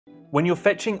When you're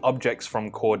fetching objects from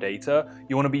core data,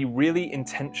 you want to be really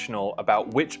intentional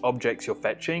about which objects you're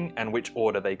fetching and which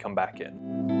order they come back in.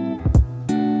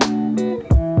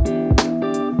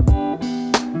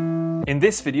 In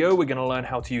this video, we're going to learn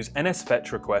how to use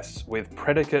NSFetch requests with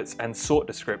predicates and sort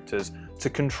descriptors to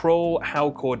control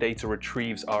how core data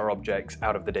retrieves our objects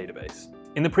out of the database.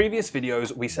 In the previous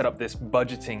videos, we set up this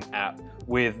budgeting app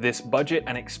with this budget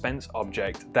and expense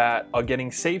object that are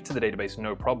getting saved to the database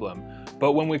no problem.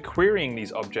 But when we're querying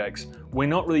these objects, we're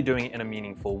not really doing it in a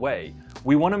meaningful way.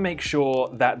 We want to make sure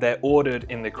that they're ordered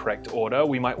in the correct order.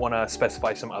 We might want to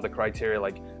specify some other criteria,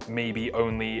 like maybe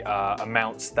only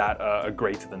amounts that are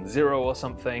greater than 0 or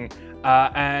something.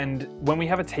 And when we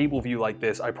have a table view like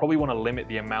this, I probably want to limit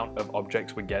the amount of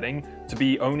objects we're getting to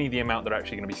be only the amount that are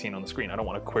actually going to be seen on the screen. I don't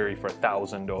want to query for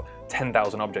 1,000 or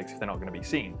 10,000 objects if they're not going to be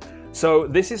seen. So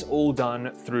this is all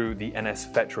done through the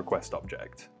NSFetch request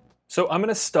object. So I'm going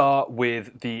to start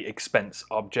with the expense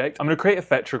object. I'm going to create a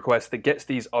fetch request that gets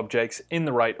these objects in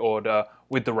the right order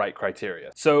with the right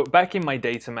criteria. So back in my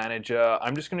data manager,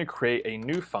 I'm just going to create a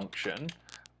new function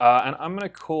and I'm going to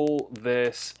call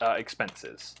this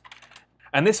expenses.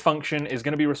 And this function is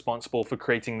going to be responsible for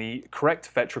creating the correct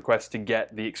fetch request to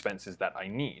get the expenses that I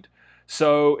need.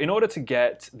 So in order to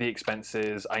get the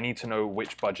expenses, I need to know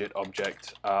which budget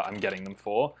object I'm getting them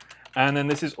for. And then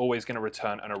this is always going to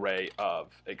return an array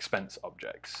of expense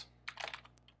objects.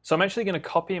 So I'm actually going to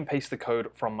copy and paste the code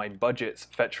from my budgets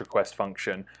fetch request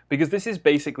function because this is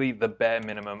basically the bare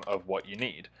minimum of what you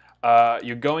need.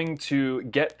 You're going to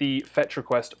get the fetch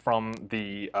request from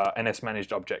the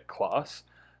NSManaged object class.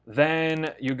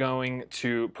 Then you're going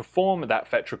to perform that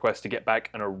fetch request to get back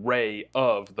an array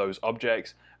of those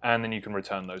objects, and then you can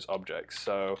return those objects.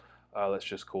 So let's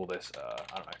just call this,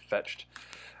 I don't know, fetched.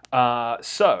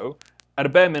 So at a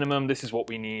bare minimum, this is what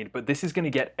we need, but this is going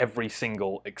to get every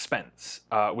single expense,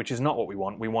 which is not what we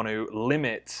want. We want to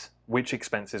limit which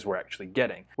expenses we're actually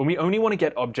getting. When we only want to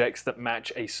get objects that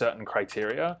match a certain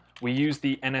criteria, we use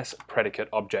the NSPredicate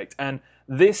object, and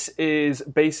this is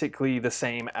basically the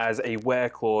same as a where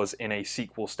clause in a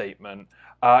SQL statement.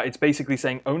 It's basically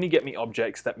saying only get me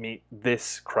objects that meet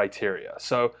this criteria.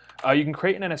 So you can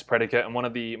create an NSPredicate, and one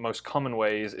of the most common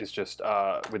ways is just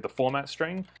with the format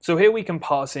string. So here we can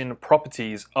pass in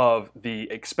properties of the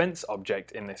expense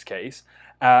object in this case,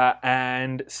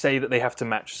 and say that they have to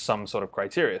match some sort of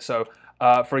criteria. So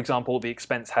for example, the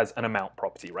expense has an amount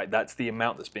property, right? That's the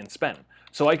amount that's been spent.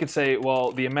 So I could say,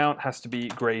 well, the amount has to be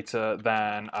greater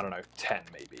than, I don't know, 10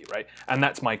 maybe, right? And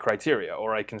that's my criteria.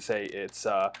 Or I can say it's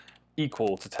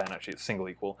equal to 10, actually it's single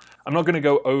equal. I'm not going to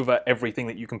go over everything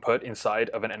that you can put inside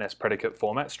of an NSPredicate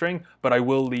format string, but I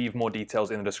will leave more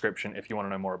details in the description if you want to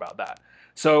know more about that.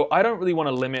 So I don't really want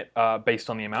to limit based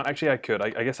on the amount. Actually, I could.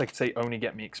 I guess I could say only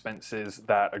get me expenses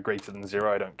that are greater than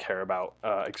 0. I don't care about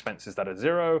expenses that are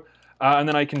 0. And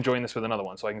then I can join this with another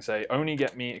one. So I can say only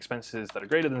get me expenses that are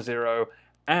greater than 0,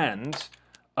 and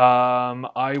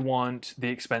I want the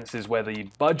expenses where the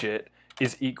budget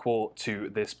is equal to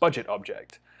this budget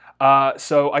object.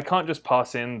 So I can't just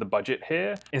pass in the budget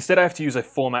here. Instead, I have to use a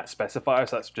format specifier,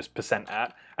 so that's just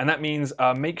 %at. And that means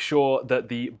make sure that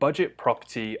the budget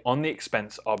property on the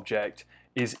expense object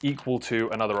is equal to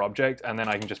another object, and then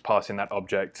I can just pass in that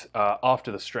object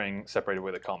after the string separated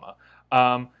with a comma.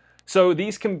 So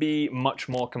these can be much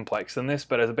more complex than this,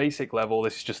 but at a basic level,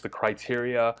 this is just the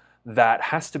criteria that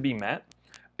has to be met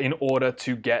in order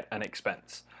to get an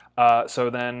expense. So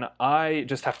then I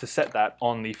just have to set that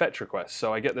on the fetch request.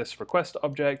 So I get this request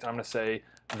object, I'm going to say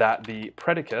that the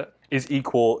predicate is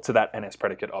equal to that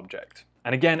NSPredicate object.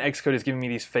 And again, Xcode is giving me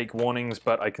these fake warnings,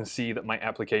 but I can see that my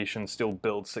application still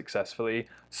builds successfully,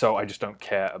 so I just don't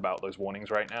care about those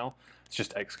warnings right now. It's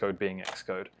just Xcode being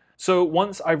Xcode. So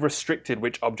once I've restricted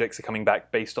which objects are coming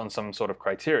back based on some sort of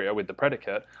criteria with the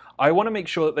predicate, I want to make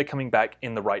sure that they're coming back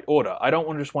in the right order. I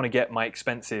don't just want to get my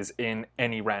expenses in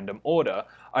any random order.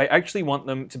 I actually want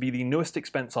them to be the newest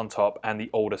expense on top and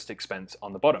the oldest expense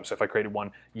on the bottom. So if I created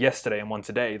one yesterday and one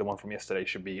today, the one from yesterday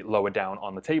should be lower down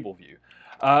on the table view.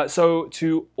 So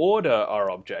to order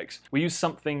our objects, we use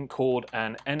something called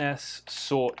an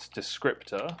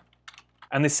NSSortDescriptor.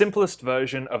 And the simplest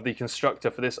version of the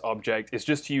constructor for this object is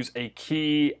just to use a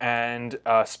key and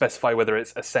specify whether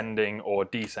it's ascending or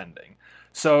descending.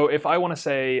 So if I want to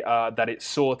say that it's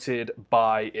sorted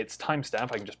by its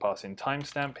timestamp, I can just pass in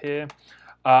timestamp here.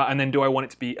 And then do I want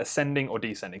it to be ascending or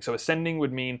descending? So ascending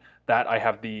would mean that I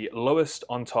have the lowest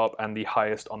on top and the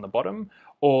highest on the bottom,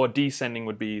 or descending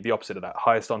would be the opposite of that,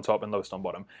 highest on top and lowest on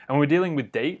bottom. And when we're dealing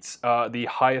with dates, the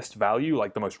highest value,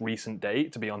 like the most recent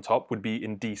date to be on top, would be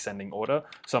in descending order.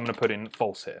 So I'm going to put in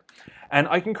false here. And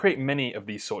I can create many of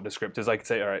these sort descriptors. I could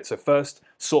say, all right, so first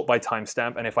sort by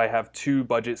timestamp, and if I have two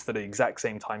budgets that are the exact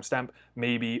same timestamp,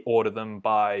 maybe order them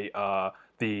by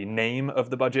the name of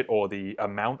the budget or the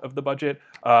amount of the budget.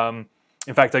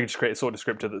 In fact, I could just create a sort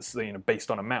descriptor that's based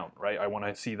on amount, right? I want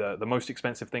to see the most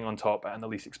expensive thing on top and the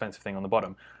least expensive thing on the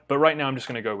bottom. But right now I'm just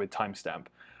going to go with timestamp.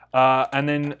 And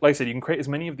then, like I said, you can create as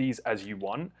many of these as you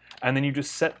want, and then you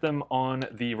just set them on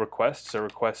the request. So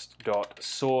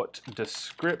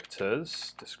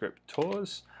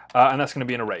request.SortDescriptors, and that's going to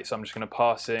be an array. So I'm just going to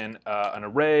pass in an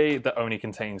array that only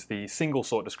contains the single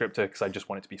sort descriptor because I just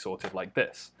want it to be sorted like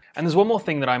this. And there's one more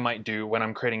thing that I might do when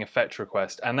I'm creating a fetch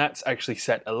request, and that's actually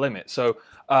set a limit. So,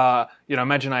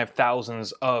 imagine I have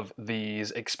thousands of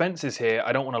these expenses here.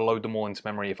 I don't want to load them all into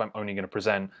memory if I'm only going to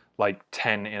present like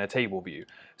 10 in a table view.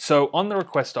 So on the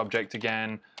request object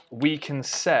again, we can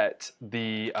set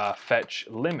the fetch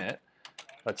limit,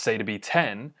 let's say to be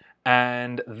 10,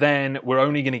 and then we're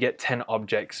only going to get 10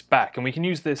 objects back. And we can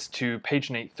use this to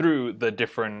paginate through the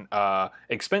different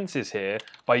expenses here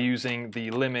by using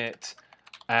the limit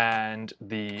and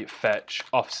the fetch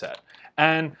offset.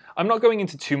 And I'm not going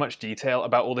into too much detail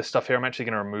about all this stuff here. I'm actually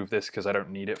going to remove this because I don't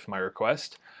need it for my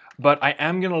request. But I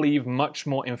am going to leave much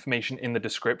more information in the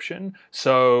description.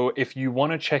 So if you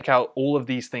want to check out all of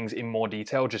these things in more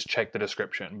detail, just check the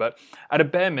description. But at a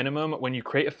bare minimum, when you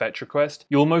create a fetch request,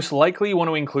 you'll most likely want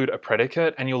to include a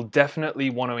predicate, and you'll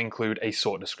definitely want to include a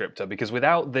sort descriptor, because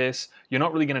without this, you're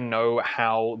not really going to know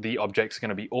how the objects are going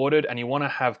to be ordered, and you want to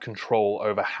have control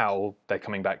over how they're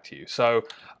coming back to you. So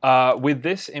with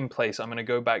this in place, I'm going to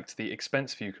go back to the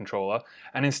expense view controller,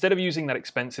 and instead of using that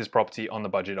expenses property on the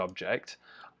budget object,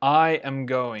 I am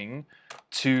going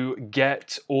to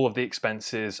get all of the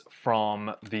expenses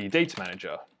from the data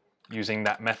manager using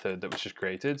that method that was just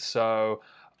created. So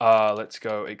let's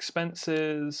go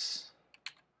expenses,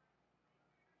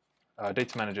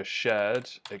 data manager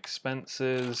shared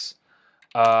expenses,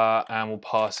 and we'll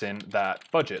pass in that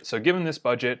budget. So given this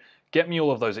budget, get me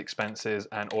all of those expenses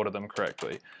and order them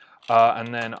correctly.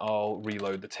 And then I'll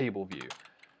reload the table view.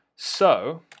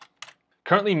 So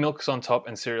currently milk's on top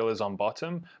and cereal is on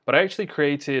bottom, but I actually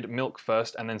created milk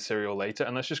first and then cereal later,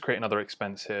 and let's just create another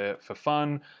expense here for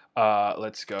fun.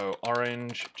 Let's go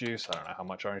orange juice. I don't know how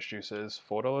much orange juice is,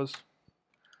 $4.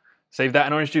 Save that,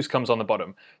 and orange juice comes on the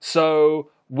bottom.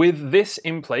 So with this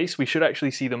in place, we should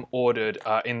actually see them ordered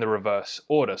in the reverse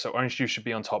order. So orange juice should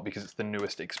be on top because it's the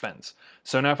newest expense.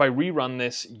 So now if I rerun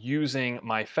this using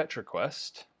my fetch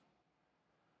request,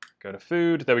 go to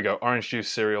food, there we go, orange juice,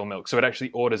 cereal, milk. So it actually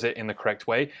orders it in the correct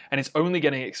way, and it's only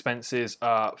getting expenses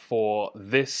for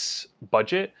this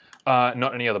budget,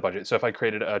 not any other budget. So if I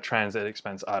created a transit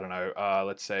expense, I don't know,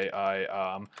 let's say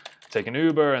I take an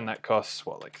Uber and that costs,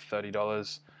 what, like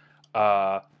 $30.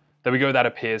 There we go, that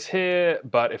appears here,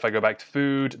 but if I go back to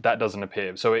food, that doesn't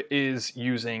appear. So it is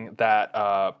using that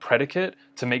predicate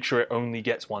to make sure it only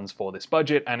gets ones for this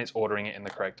budget, and it's ordering it in the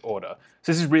correct order.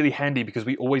 So this is really handy because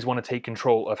we always want to take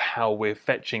control of how we're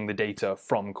fetching the data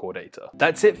from core data.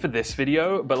 That's it for this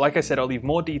video, but like I said, I'll leave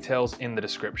more details in the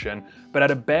description. But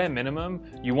at a bare minimum,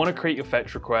 you want to create your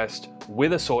fetch request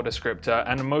with a sort descriptor,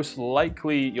 and most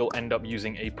likely you'll end up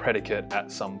using a predicate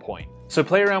at some point. So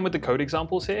play around with the code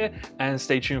examples here and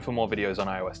stay tuned for more videos on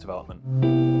iOS development.